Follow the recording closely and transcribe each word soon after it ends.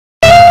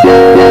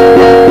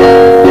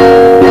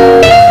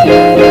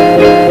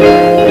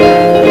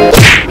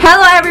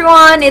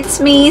It's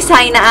me,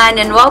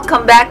 Sainaan, and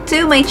welcome back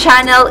to my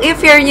channel.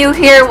 If you're new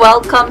here,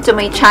 welcome to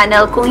my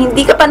channel. Kung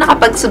hindi ka pa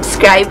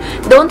nakapag-subscribe,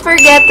 don't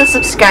forget to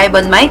subscribe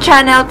on my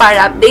channel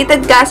para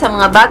updated ka sa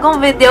mga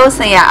bagong videos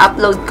na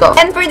i-upload ko.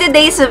 And for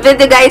today's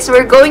video guys,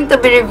 we're going to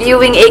be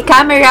reviewing a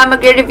camera.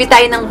 Magre-review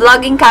tayo ng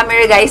vlogging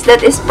camera guys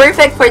that is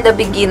perfect for the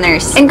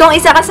beginners. And kung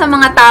isa ka sa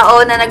mga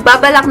tao na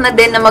nagbabalak na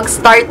din na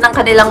mag-start ng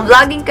kanilang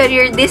vlogging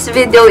career, this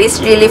video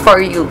is really for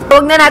you.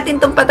 Huwag na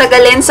natin itong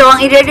patagalin. So, ang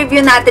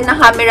i-review natin na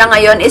camera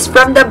ngayon is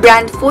from the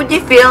brand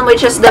Fujifilm, which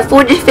is the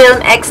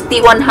Fujifilm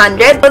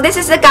X-T100. So, this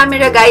is the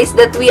camera guys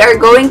that we are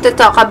going to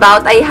talk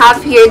about. I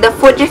have here the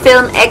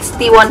Fujifilm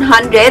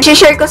X-T100.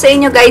 I-share ko sa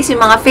inyo guys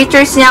yung mga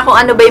features niya, kung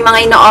ano ba yung mga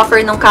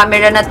ina-offer ng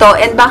camera na to,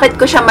 and bakit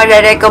ko siya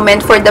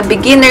mare-recommend for the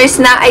beginners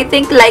na I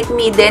think like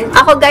me din.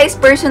 Ako guys,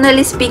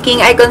 personally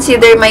speaking, I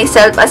consider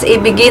myself as a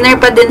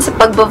beginner pa din sa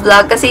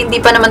pag-vlog kasi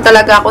hindi pa naman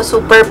talaga ako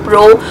super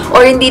pro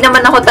or hindi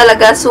naman ako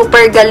talaga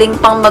super galing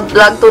pang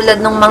mag-vlog tulad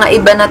ng mga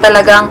iba na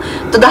talagang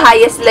to the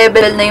highest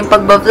level na yung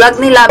pag-vlog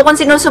nila. So, kung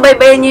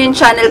sinusubaybayan nyo yung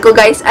channel ko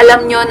guys,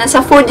 alam nyo na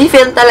sa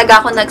Fujifilm talaga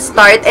ako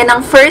nag-start, and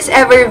ang first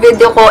ever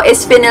video ko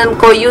is film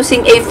ko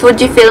using a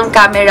Fujifilm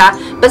camera.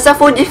 Basta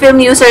Fujifilm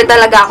user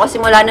talaga ako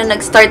simula nung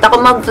nag-start ako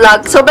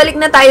mag-vlog. So, balik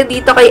na tayo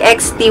dito kay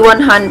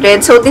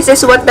X-T100. So, this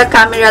is what the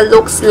camera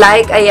looks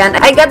like. Ayan.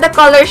 I got the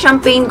color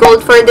champagne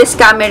gold for this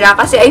camera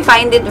kasi I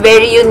find it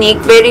very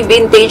unique, very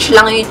vintage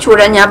lang yung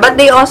itsura niya. But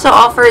they also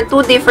offer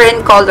two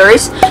different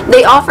colors.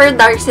 They offer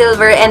dark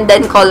silver and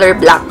then color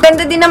black.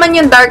 Ganda din naman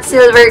yung dark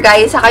silver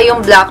guys, saka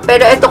yung black.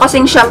 Pero ito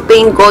kasing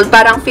champagne gold,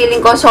 parang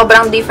feeling ko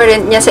sobrang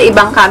different niya sa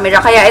ibang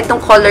camera. Kaya itong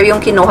color yung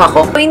kinuha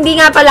ko. So,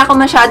 hindi nga pala ako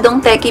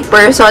masyadong techie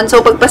person.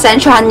 So,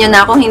 pagpasensyahan nyo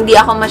na kung hindi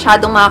ako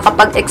masyadong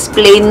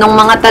makakapag-explain ng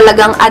mga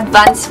talagang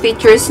advanced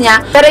features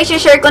niya. Pero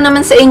i-share ko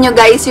naman sa inyo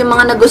guys yung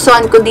mga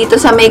nagustuhan ko dito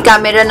sa may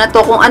camera na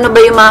to, kung ano ba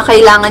yung mga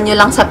kailangan nyo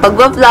lang sa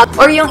pag-vlog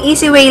or yung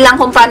easy way lang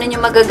kung paano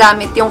nyo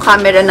magagamit yung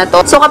camera na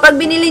to. So, kapag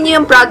binili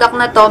nyo yung product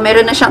na to,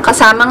 meron na siyang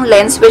kasamang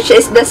lens which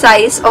is the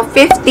size of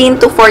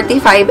 15 to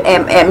 45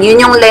 mm.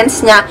 Yun yung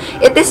lens niya.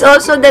 It is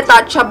also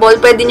detachable.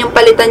 Pwede nyo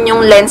palitan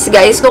yung lens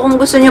guys. Kung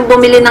gusto nyo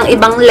bumili ng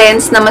ibang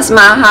lens na mas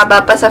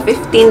mahaba pa sa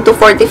 15 to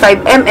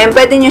 45 mm,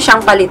 pwede nyo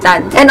siyang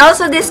palitan. And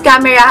also, this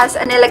camera has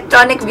an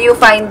electronic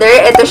viewfinder.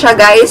 Ito siya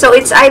guys. So,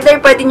 it's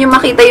either pwede nyo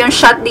makita yung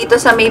shot dito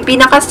sa may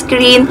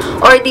pinaka-screen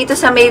or dito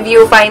sa may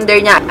viewfinder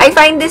niya. I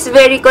find this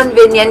very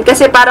convenient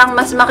kasi parang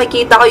mas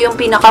makikita ko yung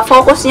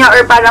pinaka-focus niya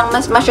or parang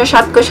mas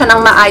masya-shot ko siya ng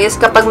maayos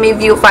kapag may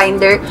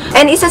viewfinder.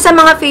 And isa sa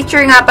mga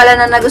feature nga pala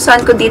na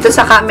nagustuhan ko dito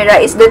sa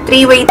camera is the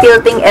 3-way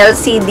tilting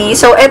LCD.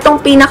 So,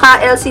 etong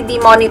pinaka-LCD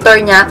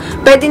monitor niya,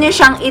 pwede nyo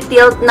siyang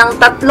i-tilt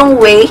ng tatlong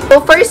way. So,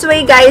 first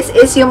way guys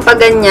is yung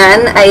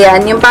paganyan.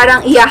 Ayan, yung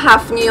parang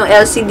i-half nyo yung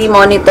LCD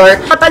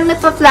monitor. Kapag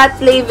nagpa-flat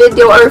lay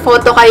video or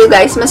photo kayo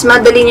guys, mas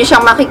madali nyo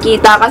siyang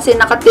makikita kasi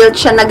nakatilt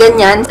siya na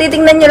ganyan.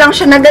 Titingnan nyo lang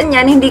siya na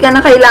ganyan, hindi ka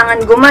na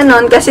kailangan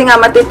gumanon kasi nga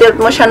matitilt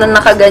mo siya na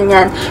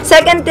nakaganyan.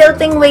 Second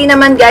tilting way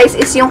naman guys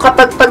is yung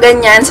kapag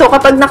paganyan. So,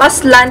 kapag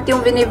nakaslant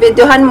yung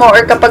binivideohan mo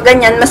or kapag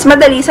ganyan, mas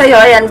madali sa'yo.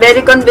 Ayan,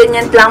 very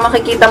convenient lang.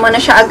 Makikita mo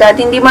na siya agad.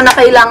 Hindi mo na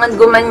kailangan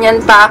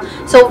gumanyan pa.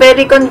 So,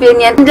 very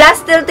convenient. And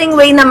last tilting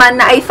way naman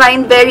na I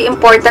find very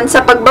important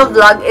sa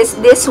pagbablog is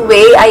this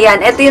way.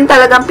 Ayan, ito yung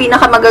talagang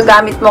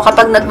pinakamagagamit mo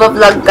kapag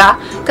nagbablog ka.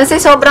 Kasi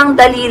sobrang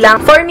dali lang.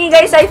 For me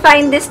guys, I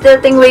find this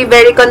tilting way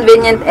very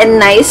convenient and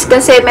nice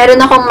kasi meron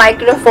akong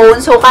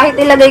microphone. So, kahit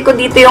ilagay ko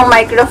dito yung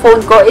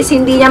microphone ko is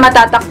hindi niya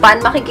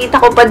matatakpan. Makikita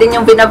ko pa din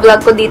yung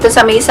binablog ko dito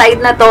sa may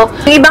side na to.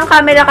 Yung ibang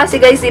camera kasi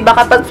guys, diba,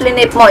 kapag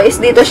flinip mo is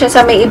dito siya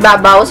sa may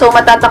ibabaw. So,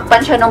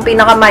 matatakpan siya nung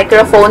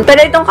pinaka-microphone.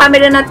 Pero itong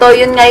camera na to,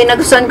 yun nga yung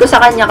nagustuhan ko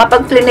sa kanya.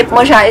 Kapag flinip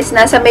mo siya is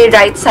nasa may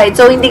right side.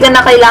 So, hindi ka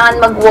na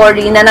kailangan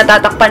mag-worry na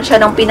natatakpan siya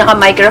nung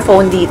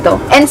pinaka-microphone dito.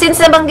 And since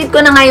nabanggit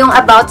ko na nga yung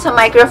about sa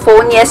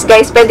microphone, yes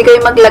guys, pwede kayo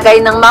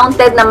maglagay ng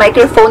mounted na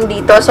microphone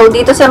dito. So,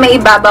 dito sa may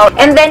ibabaw.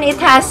 And then, it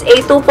has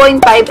a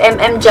 2.5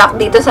 mm jack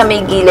dito sa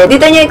may gilid.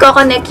 Dito nyo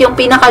i-connect yung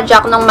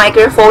pinaka-jack ng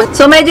microphone.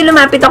 So, medyo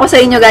lumapit ako sa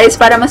inyo guys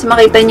para mas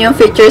makita nyo yung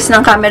features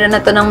ng camera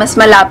na to ng mas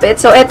malapit.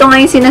 So, eto nga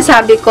yung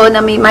sinasabi ko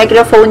na may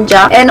microphone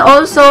jack. And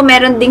also,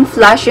 meron ding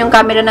flash yung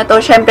camera na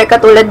to. Syempre,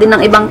 katulad din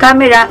ng ibang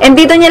camera. And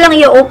dito nyo lang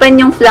i-open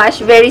yung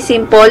flash. Very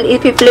simple.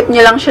 I-flip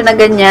nyo lang siya na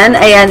ganyan.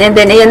 Ayan. And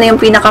then, ayan na yung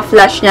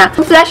pinaka-flash niya.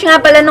 Yung flash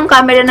nga pala ng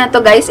camera na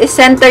to guys is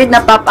centered na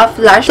pop-up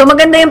flash. So,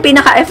 maganda yung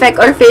pinaka-effect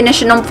or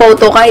finish ng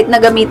photo kahit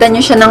nagamitan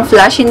nyo siya ng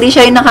flash. Hindi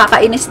siya yung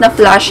nakakainis na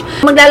flash.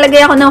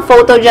 Maglalagay ako ng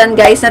photo dyan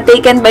guys na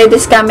taken by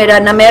this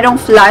camera na merong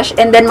flash,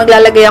 and then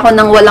maglalagay ako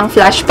ng walang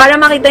flash para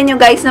makita nyo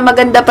guys na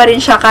maganda pa rin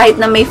siya kahit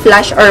na may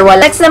flash or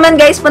wala. Next naman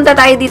guys, punta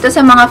tayo dito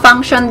sa mga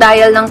function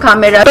dial ng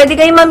camera. Pwede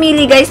kayo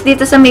mamili guys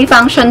dito sa may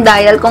function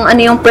dial kung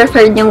ano yung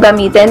preferred yung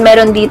gamitin.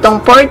 Meron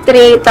ditong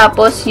portrait,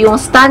 tapos yung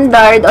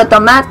standard,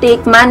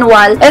 automatic,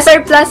 manual.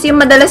 SR Plus yung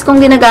madalas kong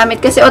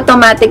ginagamit kasi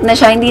automatic na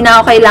siya. Hindi na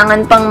ako kailangan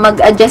pang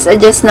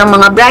mag-adjust ng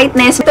mga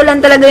brightness. Ito lang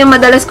talaga yung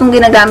madalas kong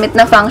ginagamit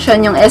na function,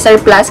 yung SR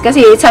Plus,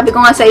 kasi sabi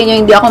ko nga sa inyo,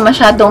 hindi ako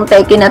masyadong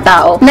techie na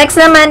tao. Next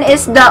naman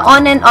is the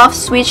on and off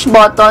switch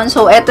button.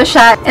 So, eto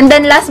siya. And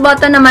then, last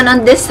button naman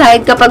on this this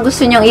side kapag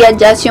gusto nyong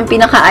i-adjust yung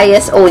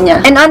pinaka-ISO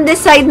niya. And on this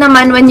side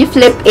naman, when you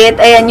flip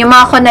it, ayan, yung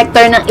mga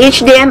connector ng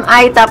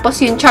HDMI, tapos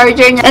yung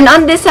charger niya. And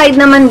on this side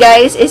naman,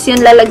 guys, is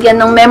yung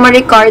lalagyan ng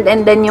memory card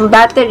and then yung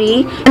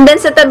battery. And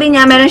then sa tabi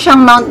niya, meron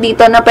siyang mount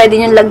dito na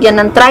pwede nyo lagyan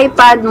ng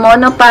tripod,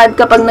 monopod,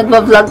 kapag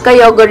nagva-vlog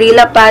kayo,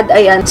 gorilla pad,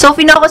 ayan. So,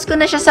 finocus ko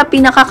na siya sa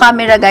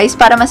pinaka-camera, guys,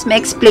 para mas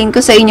ma-explain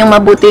ko sa inyong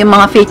mabuti yung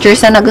mga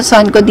features na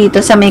nagustuhan ko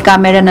dito sa may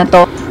camera na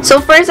to.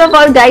 So, first of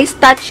all, guys,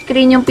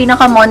 touchscreen yung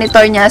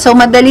pinaka-monitor niya. So,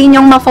 madali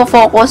nyong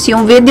mafo-focus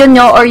yung video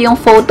nyo or yung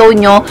photo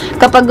nyo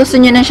kapag gusto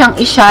nyo na siyang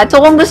i-shot.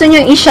 So, kung gusto nyo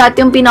i-shot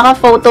yung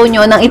pinaka-photo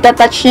nyo, nang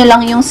itatouch nyo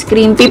lang yung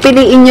screen,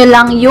 pipiliin nyo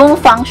lang yung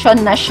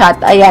function na shot.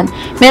 Ayan.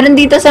 Meron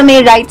dito sa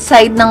may right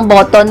side ng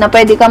button na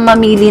pwede kang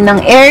mamili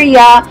ng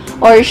area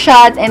or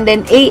shot and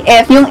then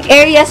AF. Yung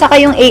area saka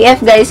yung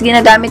AF, guys,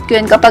 ginagamit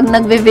ko yun kapag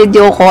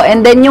nagve-video ko.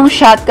 And then yung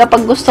shot,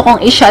 kapag gusto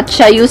kong i-shot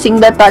siya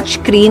using the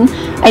touchscreen,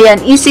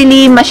 ayan,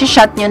 easily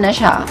masya-shot nyo na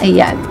siya.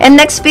 Ayan. And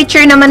next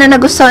feature naman na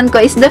nagustuhan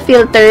ko is the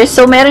filters.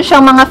 So, meron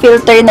siyang mga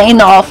filter na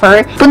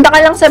ino-offer. Punta ka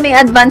lang sa may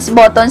advanced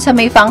button, sa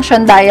may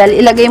function dial,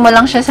 ilagay mo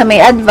lang siya sa may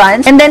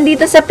advanced. And then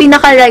dito sa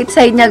pinaka-right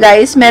side niya,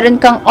 guys, meron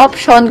kang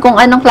option kung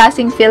anong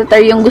klaseng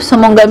filter yung gusto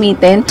mong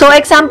gamitin. So,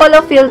 example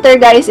of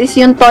filter, guys, is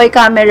yung toy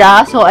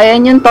camera. So,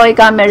 ayan yung toy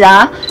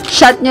camera.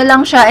 Shot nyo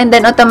lang siya and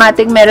then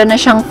automatic meron na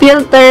siyang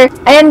filter.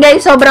 Ayan,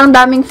 guys, sobrang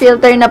daming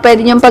filter na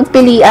pwede nyong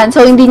pagpilian.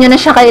 So, hindi nyo na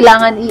siya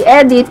kailangan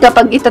i-edit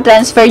kapag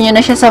ita-transfer nyo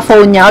na siya sa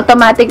phone niya.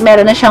 Automatic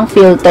meron na siyang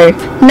filter.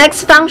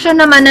 Next function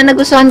naman na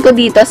nagustuhan ko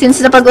dito,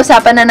 since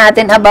napag-usapan na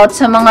natin about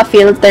sa mga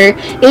filter,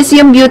 is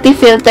yung beauty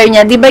filter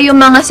niya. Diba yung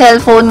mga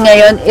cellphone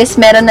ngayon is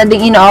meron na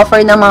ding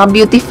ino-offer ng mga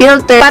beauty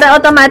filter. Para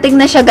automatic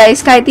na siya,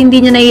 guys, kahit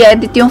hindi nyo na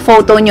i-edit yung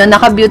photo nyo,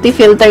 naka-beauty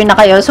filter na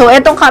kayo. So,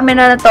 etong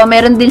camera na to,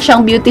 meron din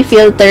siyang beauty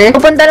filter.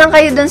 Pupunta lang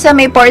kayo dun sa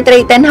may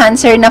portrait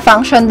enhancer na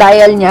function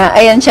dial niya.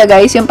 Ayan siya,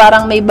 guys, yung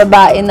parang may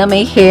babae na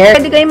may hair.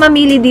 Pwede kayo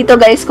mamili dito,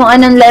 guys, kung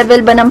anong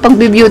level ba ng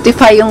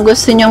pag-beautify yung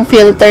gusto nyong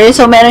filter.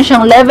 So, meron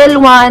siyang level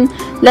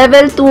 1,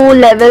 level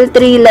 2, level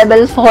 3,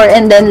 level 4,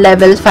 and then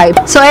level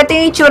 5. So, ito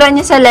yung itsura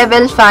niya sa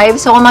level 5.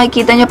 So, kung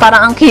makikita nyo,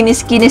 parang ang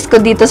kinis-kinis ko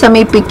dito sa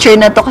may picture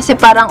na to kasi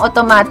parang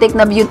automatic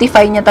na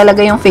beautify niya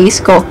talaga yung face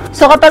ko.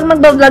 So, kapag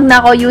magbablog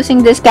na ako using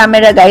this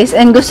camera, guys,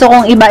 and gusto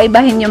kong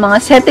iba-ibahin yung mga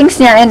settings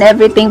niya and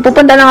everything,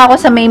 pupunta lang ako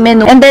sa may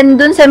menu. And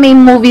then, dun sa may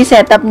movie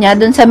setup niya,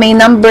 dun sa may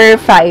number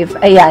 5.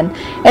 Ayan.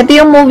 Ito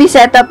yung movie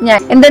setup niya.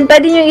 And then,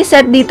 pwede nyo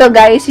iset dito,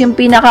 guys, yung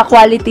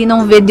pinaka-quality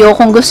ng video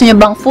kung gusto nyo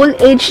bang full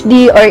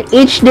HD or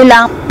HD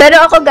lang.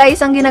 Pero ako, guys,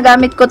 ang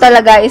ginagamit ko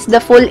talaga is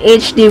the full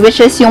HD, which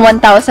is yung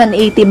 1080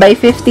 by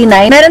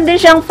 59. Meron din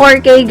siyang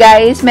 4K,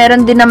 guys.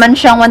 Meron din naman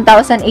siyang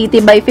 1080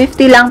 by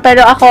 50 lang.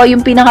 Pero ako,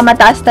 yung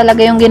pinakamataas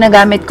talaga yung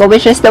ginagamit ko,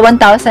 which is the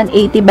 1080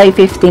 by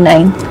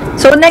 59.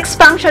 So, next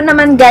function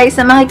naman, guys,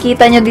 na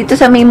makikita nyo dito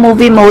sa may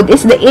movie mode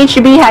is the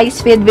HB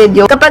high-speed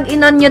video. Kapag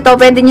in-on nyo to,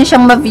 pwede nyo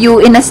siyang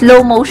ma-view in a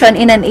slow motion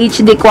in an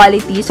HD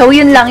quality. So,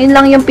 yun lang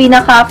yung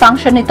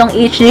pinaka-function nitong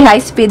HD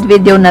high-speed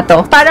video na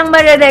to. Parang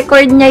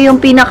mare-record niya yung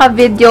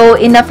pinaka-video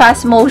in a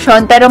fast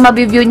motion, pero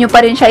mabiview nyo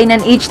pa rin siya in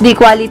an HD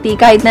quality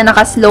kahit na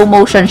naka-slow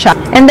motion siya.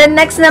 And then,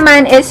 next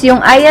naman is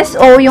yung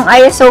ISO. Yung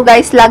ISO,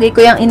 guys, lagi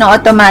ko yung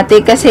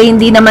ino-automatic kasi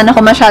hindi naman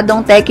ako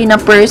masyadong techie na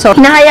person.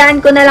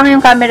 Hinahayaan ko na lang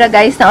yung camera,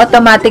 guys, na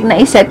automatic na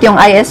iset yung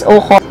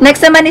ISO ko.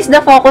 Next naman is the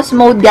focus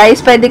mode,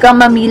 guys. Pwede kang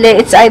mamili.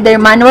 It's either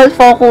manual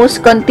focus,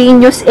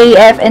 continuous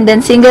AF, and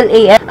then single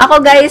AF. Ako,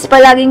 guys,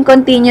 palaging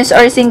continuous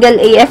or single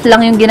AF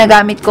lang yung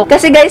ginagamit ko.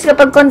 Kasi, guys,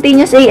 kapag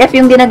continuous AF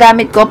yung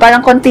ginagamit ko,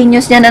 parang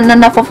continuous niya na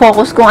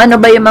nafo-focus kung ano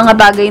ba yung mga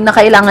bagay na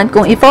kailangan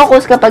kong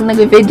i-focus kapag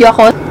nag-video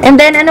ako. And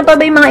then, ano pa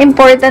ba yung mga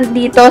important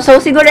dito? So,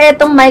 siguro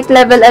itong mic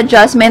level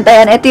adjustment.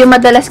 Ayan, ito yung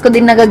madalas ko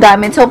din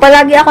nagagamit. So,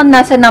 palagi ako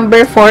nasa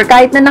number 4.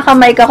 Kahit na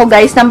naka-mic ako,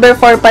 guys, number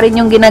 4 pa rin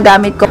yung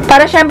ginagamit ko.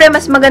 Para syempre,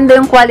 mas maganda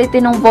yung quality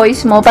ng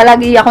voice mo.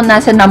 Palagi ako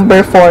nasa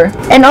number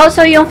 4. And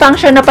also, yung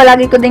function na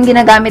palagi ko din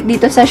ginagamit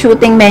dito sa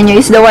shooting menu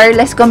is the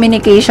wireless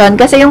communication.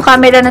 Kasi yung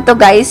camera na to,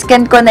 guys,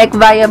 can connect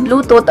via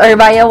Bluetooth or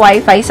via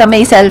Wi-Fi sa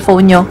may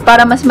cellphone nyo.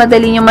 Para mas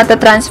madali nyo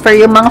matatransfer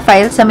yung mga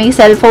files sa may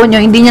cellphone nyo.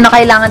 Hindi nyo na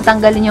kailangan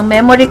tanggalin yung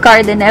memory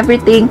card and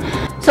everything.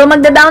 So,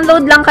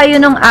 magda-download lang kayo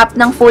ng app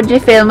ng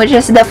Fujifilm, which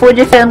is the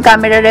Fujifilm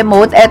Camera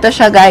Remote. Ito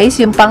siya, guys,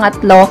 yung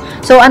pangatlo.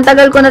 So, ang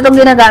tagal ko na itong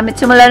ginagamit.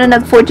 Simula na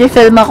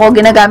nag-Fujifilm ako,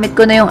 ginagamit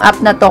ko na yung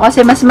app na to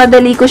kasi mas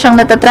madali ko siyang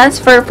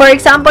natatransfer. For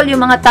example, yung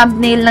mga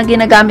thumbnail na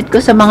ginagamit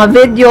ko sa mga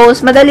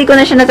videos, madali ko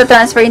na siya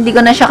natatransfer. Hindi ko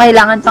na siya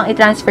kailangan pang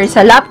i-transfer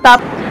sa laptop.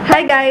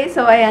 Hi, guys!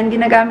 So, ayan,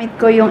 ginagamit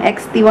ko yung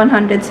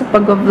X-T100 sa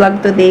pag-vlog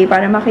today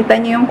para makita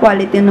nyo yung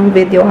quality ng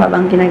video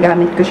habang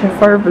ginagamit ko siya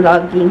for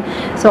vlogging.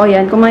 So,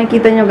 ayan, kung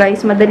makikita nyo,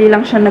 guys, madali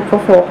lang siya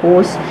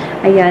nagpo-focus.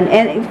 Ayan.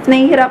 And if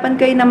nahihirapan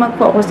kayo na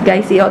mag-focus,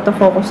 guys,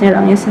 i-autofocus nyo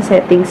lang yung sa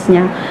settings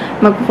niya.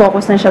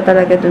 Mag-focus na siya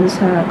talaga dun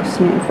sa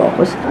gusto nyo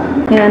i-focus.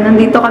 Ayan.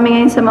 Nandito kami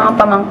ngayon sa mga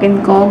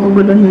pamangkin ko.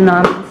 Guguluhin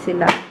namin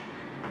sila.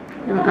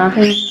 Yung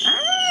aking...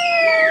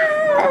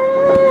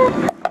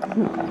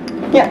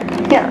 Yeah.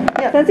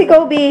 Saan si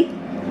Kobe?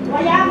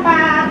 Wala pa.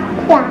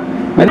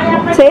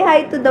 Say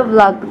hi to the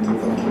vlog.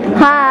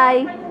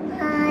 Hi!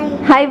 Hi.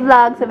 Hi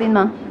vlog, sabihin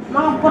mo.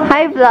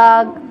 Hi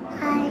vlog.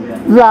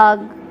 Vlog.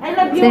 I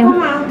love you,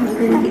 Mama.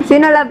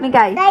 Sino love me,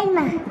 Kai?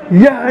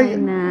 Yeah.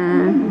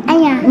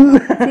 Ayan.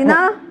 Sino?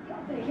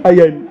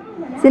 Ayan.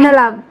 Sino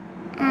love?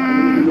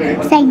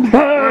 Sayna.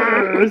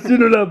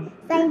 Sino love?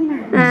 Sayna.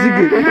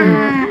 Sige.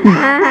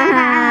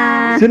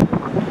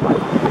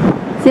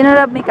 Sino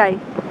love me, Kai?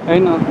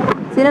 Ayun na.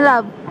 Sino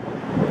love?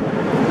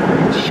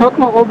 Shot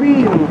mo,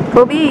 Kobe.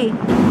 Kobe.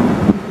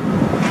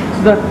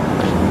 Sida.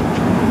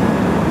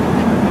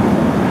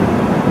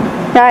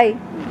 Kai.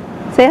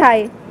 Say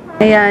hi.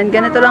 Ayan,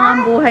 ganito lang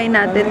ang buhay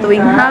natin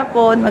tuwing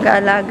hapon,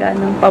 mag-aalaga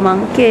ng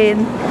pamangkin.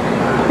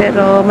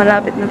 Pero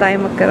malapit na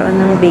tayo magkaroon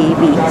ng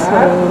baby.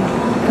 So,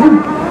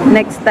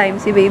 next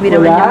time, si baby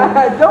naman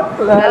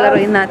yung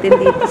lalaroin natin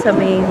dito sa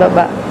may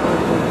baba.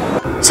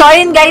 So,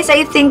 ayun guys,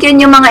 I think yun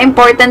yung mga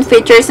important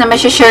features na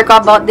masashare ko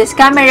about this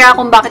camera,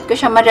 kung bakit ko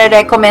siya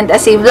marirecommend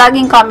as a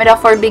vlogging camera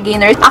for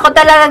beginners. Ako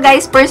talaga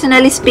guys,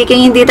 personally speaking,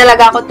 hindi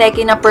talaga ako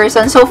techie na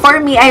person. So, for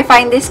me, I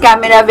find this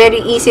camera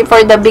very easy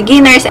for the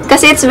beginners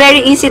kasi it's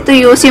very easy to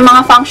use. Yung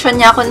mga function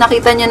niya, kung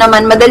nakita nyo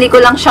naman, madali ko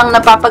lang siyang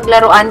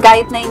napapaglaruan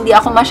kahit na hindi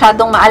ako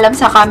masyadong maalam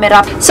sa camera.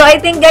 So, I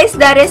think guys,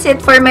 that is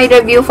it for my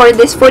review for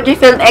this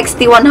Fujifilm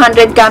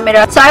X-T100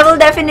 camera. So, I will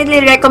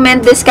definitely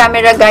recommend this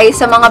camera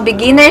guys sa mga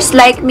beginners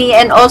like me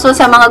and also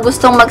sa mga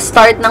gustong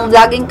mag-start ng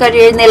vlogging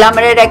career nila,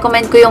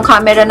 marirecommend ko yung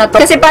camera na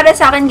to. Kasi para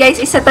sa akin guys,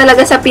 isa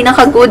talaga sa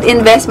pinaka-good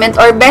investment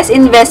or best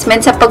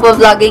investment sa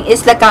pag-vlogging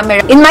is the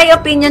camera. In my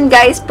opinion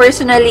guys,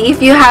 personally,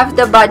 if you have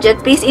the budget,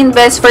 please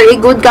invest for a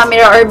good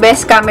camera or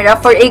best camera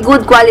for a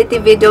good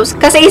quality videos.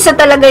 Kasi isa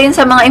talaga yun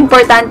sa mga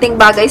importanteng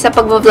bagay sa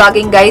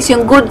pag-vlogging guys,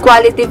 yung good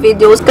quality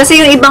videos.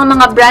 Kasi yung ibang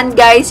mga brand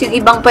guys, yung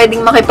ibang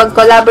pwedeng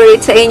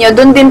makipag-collaborate sa inyo,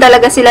 dun din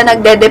talaga sila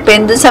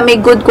nagde-depend dun sa may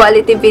good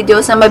quality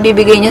videos na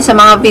mabibigay nyo sa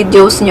mga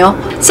videos nyo.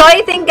 So,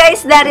 I think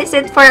guys, that is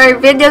it for our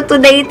video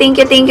today.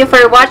 Thank you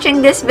for watching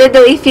this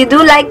video. If you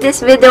do like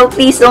this video,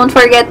 please don't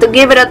forget to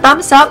give it a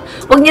thumbs up.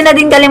 Huwag nyo na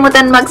din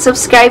kalimutan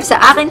mag-subscribe sa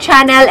akin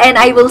channel and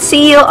I will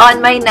see you on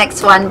my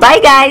next one.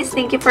 Bye guys!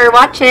 Thank you for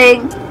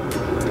watching!